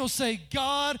 and you'll say,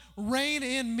 God, reign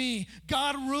in me.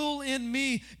 God, rule in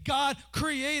me. God,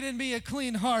 create in me a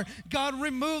clean heart. God,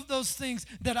 remove those things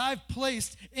that I've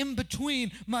placed in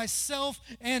between myself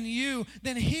and you.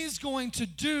 Then He's going to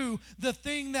do the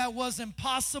thing that was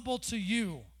impossible to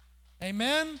you.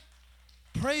 Amen?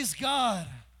 Praise God.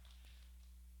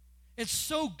 It's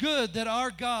so good that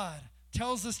our God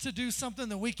tells us to do something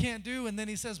that we can't do, and then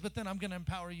He says, but then I'm going to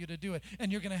empower you to do it,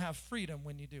 and you're going to have freedom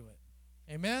when you do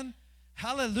it. Amen?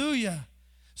 Hallelujah.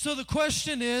 So the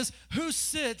question is, who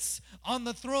sits on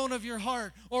the throne of your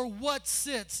heart? Or what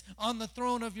sits on the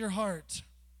throne of your heart?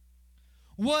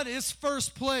 What is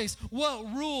first place?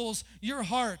 What rules your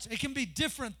heart? It can be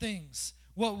different things.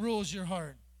 What rules your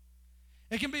heart?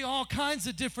 It can be all kinds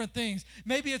of different things.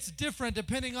 Maybe it's different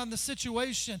depending on the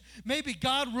situation. Maybe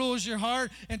God rules your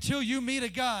heart until you meet a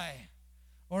guy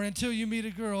or until you meet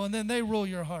a girl, and then they rule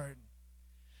your heart.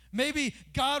 Maybe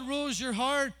God rules your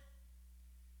heart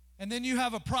and then you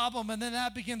have a problem, and then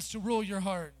that begins to rule your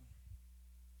heart.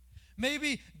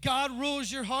 Maybe God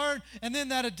rules your heart, and then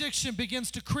that addiction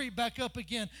begins to creep back up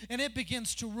again, and it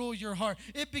begins to rule your heart.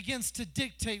 It begins to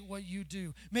dictate what you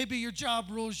do. Maybe your job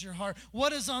rules your heart.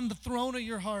 What is on the throne of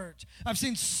your heart? I've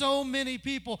seen so many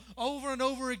people over and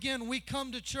over again. We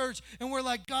come to church, and we're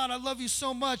like, God, I love you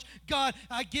so much. God,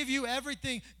 I give you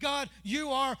everything. God, you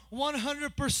are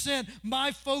 100%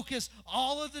 my focus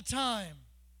all of the time.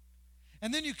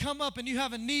 And then you come up and you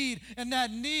have a need, and that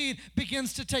need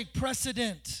begins to take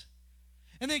precedent.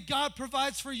 And then God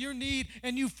provides for your need,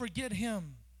 and you forget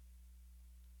Him.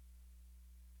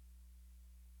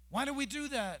 Why do we do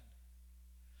that?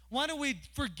 Why do we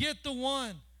forget the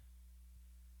one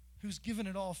who's given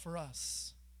it all for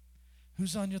us?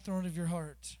 Who's on your throne of your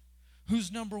heart?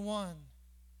 Who's number one?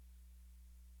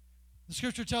 The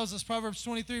scripture tells us, Proverbs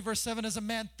 23, verse 7, as a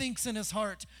man thinks in his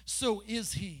heart, so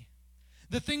is he.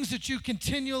 The things that you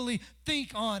continually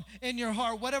think on in your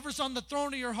heart, whatever's on the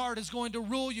throne of your heart is going to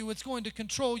rule you. It's going to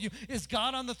control you. Is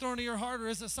God on the throne of your heart, or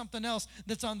is it something else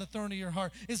that's on the throne of your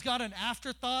heart? Is God an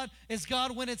afterthought? Is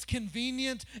God when it's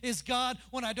convenient? Is God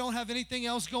when I don't have anything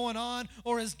else going on?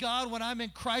 Or is God when I'm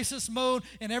in crisis mode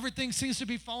and everything seems to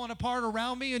be falling apart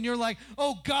around me and you're like,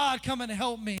 oh God, come and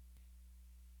help me?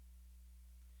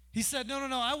 He said, no,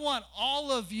 I want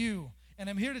all of you. And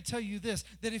I'm here to tell you this,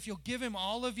 that if you'll give Him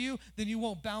all of you, then you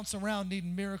won't bounce around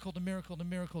needing miracle to miracle to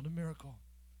miracle to miracle.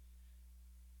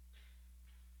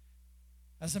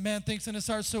 As a man thinks in his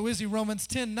heart, so is he. Romans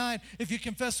 10:9, if you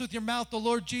confess with your mouth the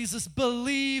Lord Jesus,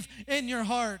 believe in your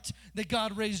heart that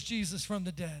God raised Jesus from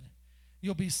the dead,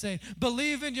 you'll be saved.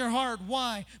 Believe in your heart.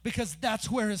 Why? Because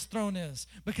that's where His throne is.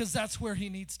 Because that's where He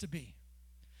needs to be.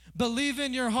 Believe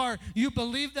in your heart. You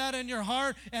believe that in your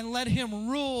heart and let Him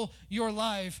rule your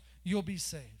life. You'll be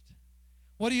saved.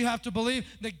 What do you have to believe?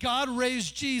 That God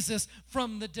raised Jesus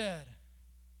from the dead.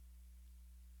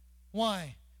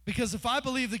 Why? Because if I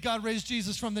believe that God raised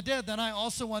Jesus from the dead, then I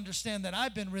also understand that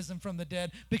I've been risen from the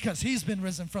dead because He's been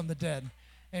risen from the dead.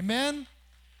 Amen?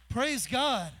 Praise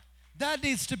God. That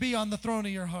needs to be on the throne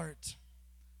of your heart.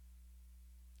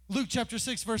 Luke chapter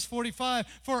 6, verse 45,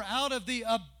 for out of the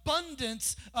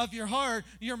abundance of your heart,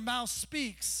 your mouth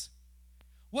speaks.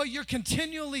 what you're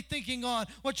continually thinking on,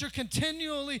 what you're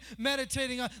continually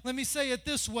meditating on. Let me say it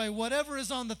this way. Whatever is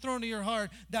on the throne of your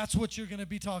heart, that's what you're going to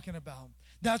be talking about.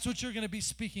 That's what you're going to be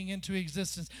speaking into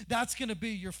existence. That's going to be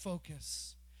your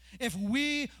focus. If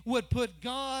we would put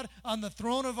God on the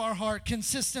throne of our heart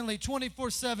consistently,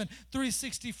 24/7,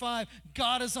 365,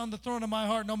 God is on the throne of my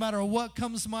heart no matter what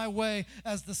comes my way.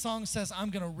 As the song says, I'm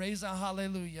going to raise a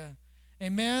hallelujah.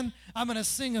 Amen? I'm going to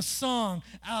sing a song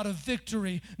out of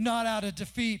victory, not out of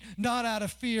defeat, not out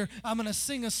of fear. I'm going to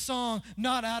sing a song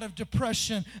not out of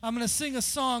depression. I'm going to sing a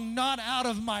song not out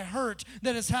of my hurt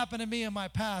that has happened to me in my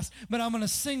past, but I'm going to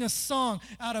sing a song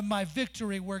out of my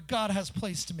victory where God has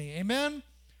placed me. Amen?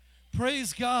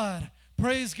 Praise God.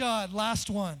 Praise God. Last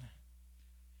one.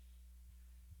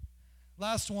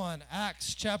 Last one.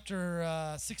 Acts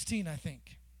chapter 16, I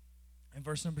think, and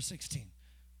verse number 16.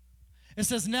 It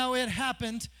says, now it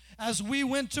happened as we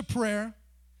went to prayer.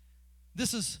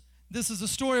 This is a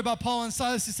story about Paul and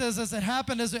Silas. He says, as it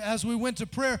happened as we went to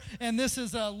prayer. And this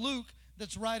is Luke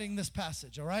that's writing this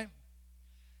passage, all right?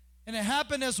 And it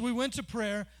happened as we went to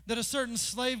prayer that a certain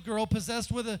slave girl possessed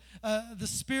with the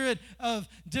spirit of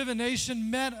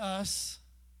divination met us,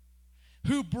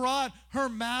 who brought her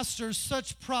masters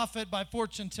such profit by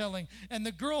fortune telling. And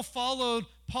the girl followed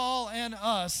Paul and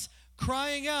us,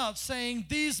 crying out, saying,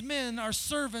 these men are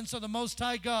servants of the Most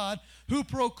High God, who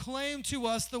proclaim to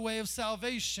us the way of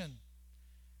salvation.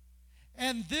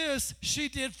 And this she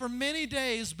did for many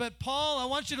days. But Paul, I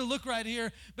want you to look right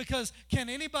here, because can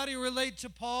anybody relate to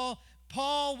Paul?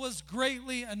 Paul was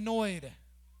greatly annoyed.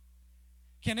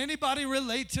 Can anybody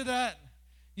relate to that?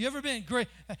 You ever been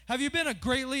have you been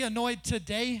greatly annoyed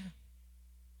today?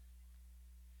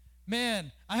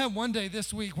 Man, I had one day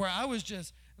this week where I was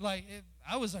just like,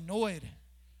 I was annoyed.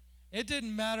 It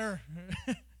didn't matter.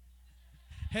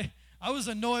 Hey, I was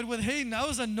annoyed with Hayden. I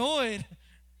was annoyed.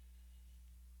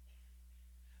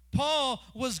 Paul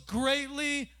was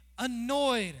greatly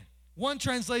annoyed. One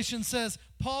translation says,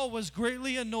 Paul was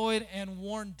greatly annoyed and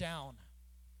worn down.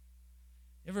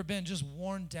 Ever been just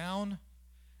worn down?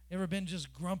 Ever been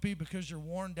just grumpy because you're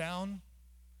worn down?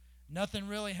 Nothing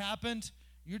really happened.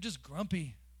 You're just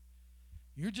grumpy.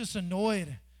 You're just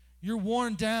annoyed. You're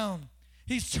worn down.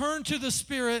 He's turned to the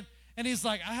Spirit and he's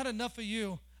like, I had enough of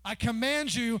you. I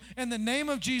command you in the name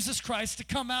of Jesus Christ to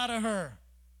come out of her.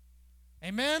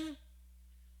 Amen?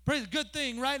 Praise, good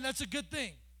thing, right? That's a good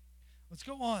thing. Let's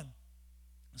go on.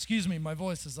 Excuse me, my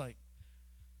voice is like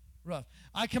rough.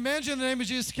 I command you in the name of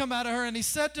Jesus to come out of her. And he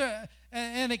said to her,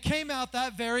 and it came out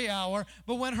that very hour.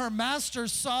 But when her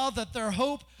masters saw that their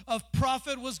hope of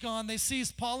profit was gone, they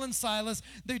seized Paul and Silas.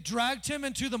 They dragged him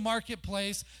into the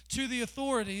marketplace to the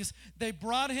authorities. They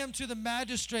brought him to the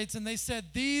magistrates, and they said,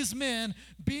 these men,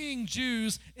 being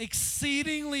Jews,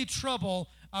 exceedingly trouble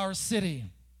our city.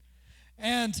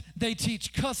 And they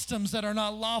teach customs that are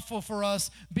not lawful for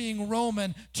us, being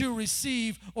Roman, to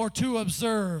receive or to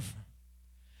observe.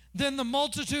 Then the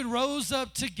multitude rose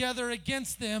up together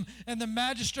against them, and the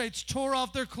magistrates tore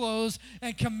off their clothes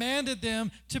and commanded them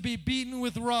to be beaten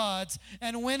with rods.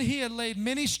 And when he had laid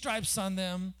many stripes on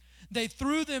them, they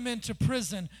threw them into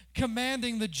prison,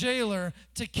 commanding the jailer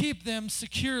to keep them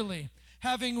securely.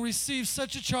 Having received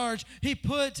such a charge, he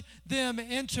put them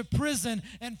into prison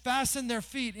and fastened their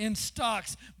feet in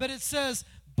stocks. But it says,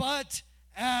 but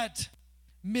at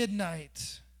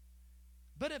midnight.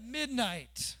 But at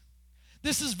midnight.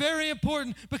 This is very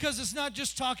important because it's not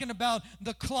just talking about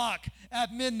the clock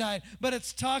at midnight, but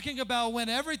it's talking about when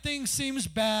everything seems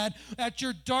bad, at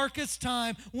your darkest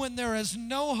time, when there is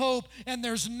no hope and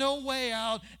there's no way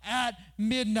out at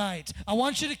midnight. I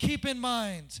want you to keep in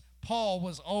mind, Paul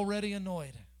was already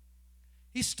annoyed.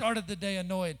 He started the day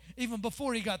annoyed. Even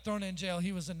before he got thrown in jail,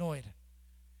 he was annoyed.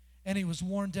 And he was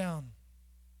worn down.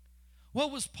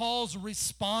 What was Paul's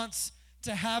response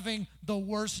to having the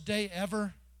worst day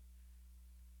ever?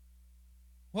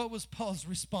 What was Paul's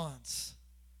response?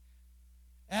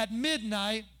 At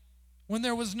midnight, when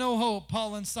there was no hope,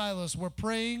 Paul and Silas were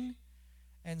praying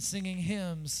and singing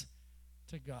hymns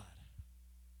to God.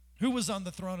 Who was on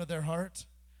the throne of their heart?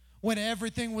 When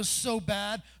everything was so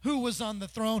bad, who was on the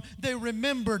throne? They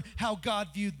remembered how God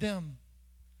viewed them.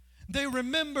 They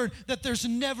remembered that there's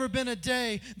never been a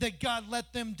day that God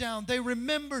let them down. They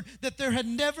remembered that there had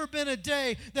never been a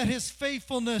day that his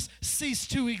faithfulness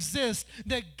ceased to exist,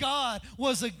 that God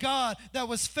was a God that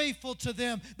was faithful to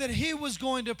them, that he was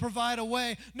going to provide a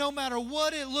way no matter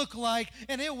what it looked like.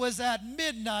 And it was at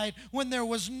midnight when there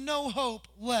was no hope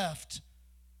left.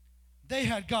 They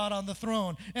had God on the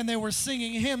throne, and they were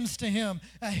singing hymns to him,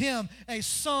 a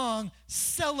song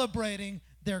celebrating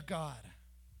their God.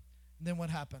 And then what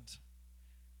happened?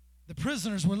 The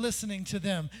prisoners were listening to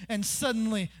them, and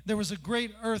suddenly there was a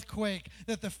great earthquake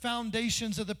that the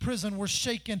foundations of the prison were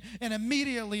shaken, and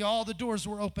immediately all the doors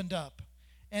were opened up,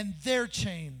 and their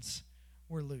chains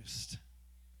were loosed.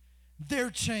 Their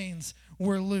chains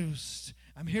were loosed.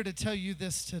 I'm here to tell you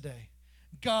this today.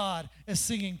 God is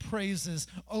singing praises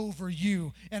over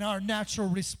you, and our natural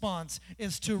response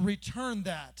is to return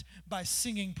that by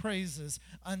singing praises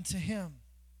unto Him.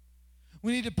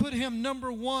 We need to put Him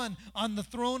number one on the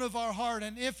throne of our heart,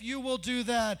 and if you will do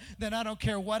that, then I don't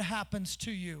care what happens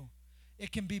to you.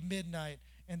 It can be midnight,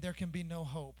 and there can be no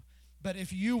hope. But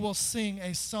if you will sing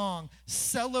a song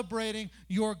celebrating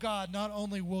your God, not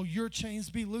only will your chains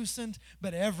be loosened,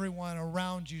 but everyone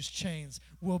around you's chains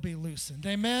will be loosened.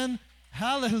 Amen?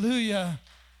 Hallelujah.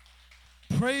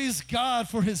 Praise God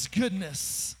for His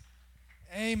goodness.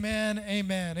 Amen,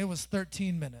 amen. It was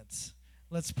 13 minutes.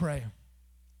 Let's pray.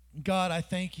 God, I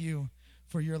thank you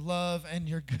for your love and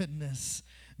your goodness.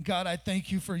 God, I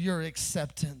thank you for your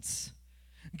acceptance.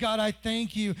 God, I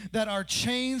thank you that our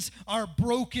chains are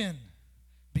broken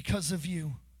because of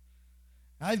you.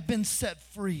 I've been set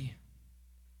free.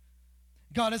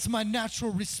 God, it's my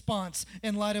natural response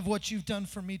in light of what you've done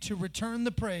for me to return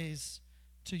the praise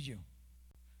to you.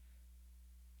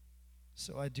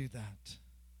 So I do that.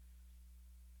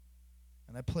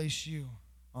 And I place you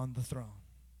on the throne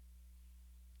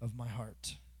of my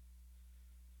heart.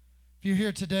 If you're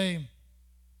here today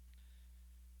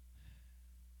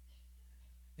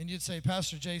and you'd say,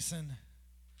 Pastor Jason,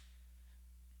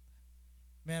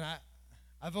 man,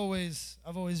 I've always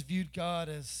viewed God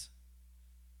as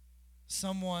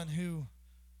someone who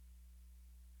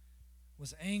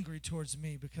was angry towards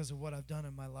me because of what I've done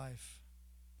in my life.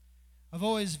 I've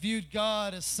always viewed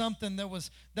God as something that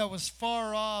was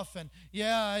far off, and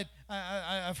yeah,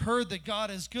 I've heard that God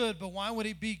is good, but why would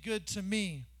He be good to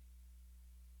me?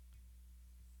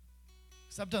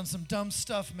 Because I've done some dumb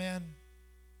stuff, man.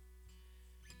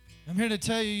 I'm here to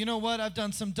tell you, you know what? I've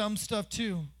done some dumb stuff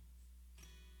too.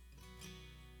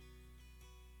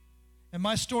 And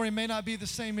my story may not be the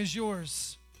same as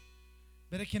yours,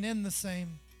 but it can end the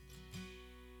same.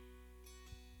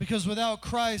 Because without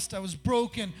Christ, I was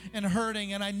broken and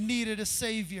hurting, and I needed a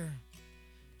Savior.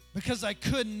 Because I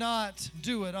could not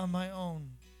do it on my own.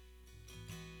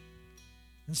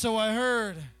 And so I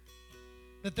heard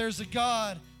that there's a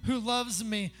God who loves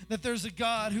me, that there's a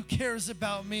God who cares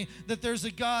about me, that there's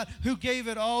a God who gave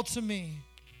it all to me.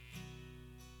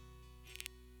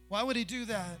 Why would He do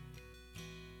that?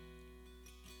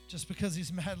 Just because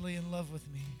He's madly in love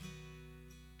with me.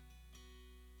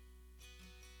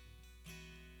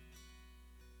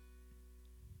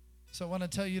 So I want to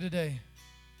tell you today,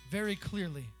 very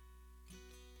clearly,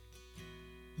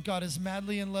 God is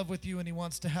madly in love with you, and He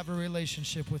wants to have a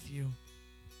relationship with you.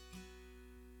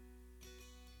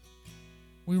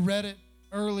 We read it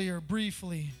earlier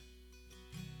briefly.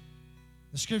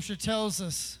 The scripture tells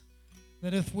us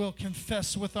that if we'll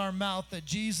confess with our mouth that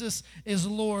Jesus is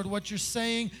Lord, what you're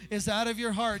saying is out of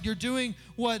your heart. You're doing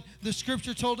what the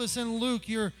scripture told us in Luke.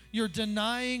 You're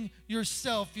denying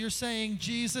yourself. You're saying,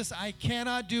 Jesus, I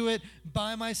cannot do it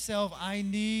by myself. I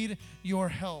need your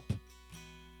help.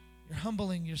 You're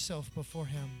humbling yourself before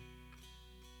Him.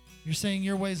 You're saying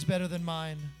your way is better than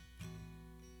mine.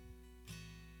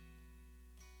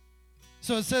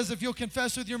 So it says if you'll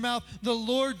confess with your mouth the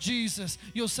Lord Jesus,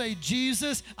 you'll say,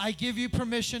 Jesus, I give you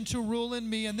permission to rule in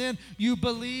me. And then you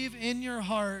believe in your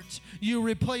heart. You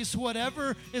replace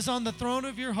whatever is on the throne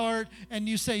of your heart, and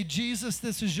you say, Jesus,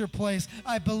 this is your place.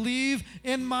 I believe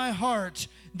in my heart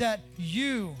that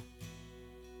you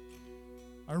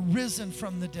are risen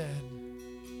from the dead.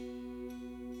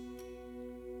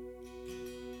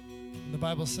 And the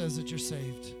Bible says that you're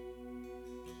saved.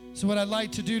 So what I'd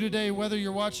like to do today, whether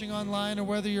you're watching online or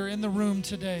whether you're in the room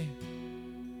today,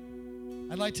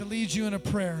 I'd like to lead you in a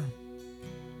prayer.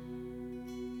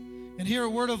 And here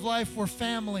at Word of Life, we're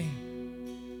family.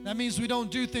 That means we don't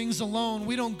do things alone.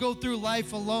 We don't go through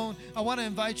life alone. I want to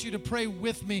invite you to pray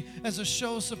with me as a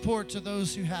show of support to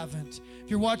those who haven't. If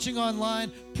you're watching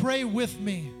online, pray with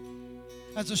me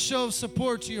as a show of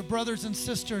support to your brothers and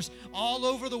sisters all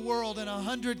over the world in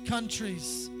 100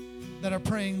 countries that are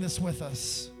praying this with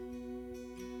us.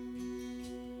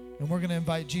 And we're going to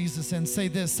invite Jesus in. Say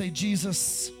this, say,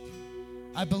 Jesus,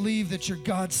 I believe that you're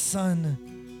God's Son.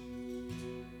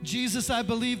 Jesus, I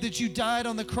believe that you died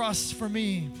on the cross for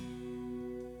me.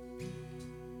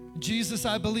 Jesus,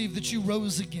 I believe that you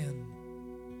rose again.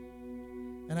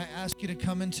 And I ask you to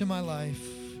come into my life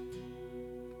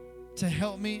to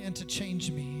help me and to change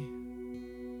me,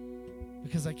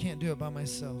 because I can't do it by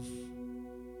myself.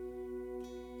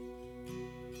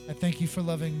 I thank you for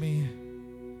loving me.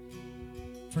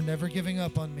 for never giving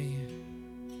up on me.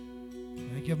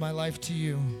 I give my life to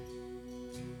you.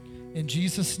 In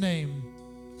Jesus' name,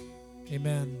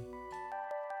 amen.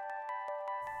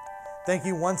 Thank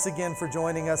you once again for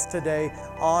joining us today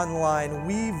online.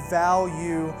 We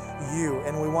value you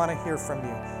and we want to hear from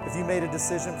you. If you made a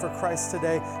decision for Christ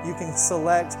today, you can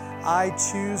select I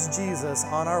Choose Jesus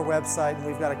on our website, and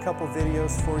we've got a couple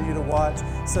videos for you to watch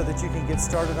so that you can get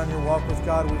started on your walk with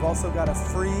God. We've also got a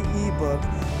free ebook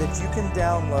that you can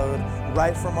download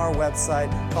right from our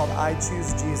website called I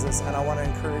Choose Jesus, and I want to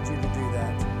encourage you to do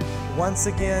that. Once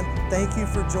again, thank you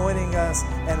for joining us,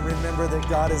 and remember that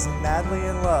God is madly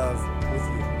in love with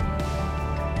you.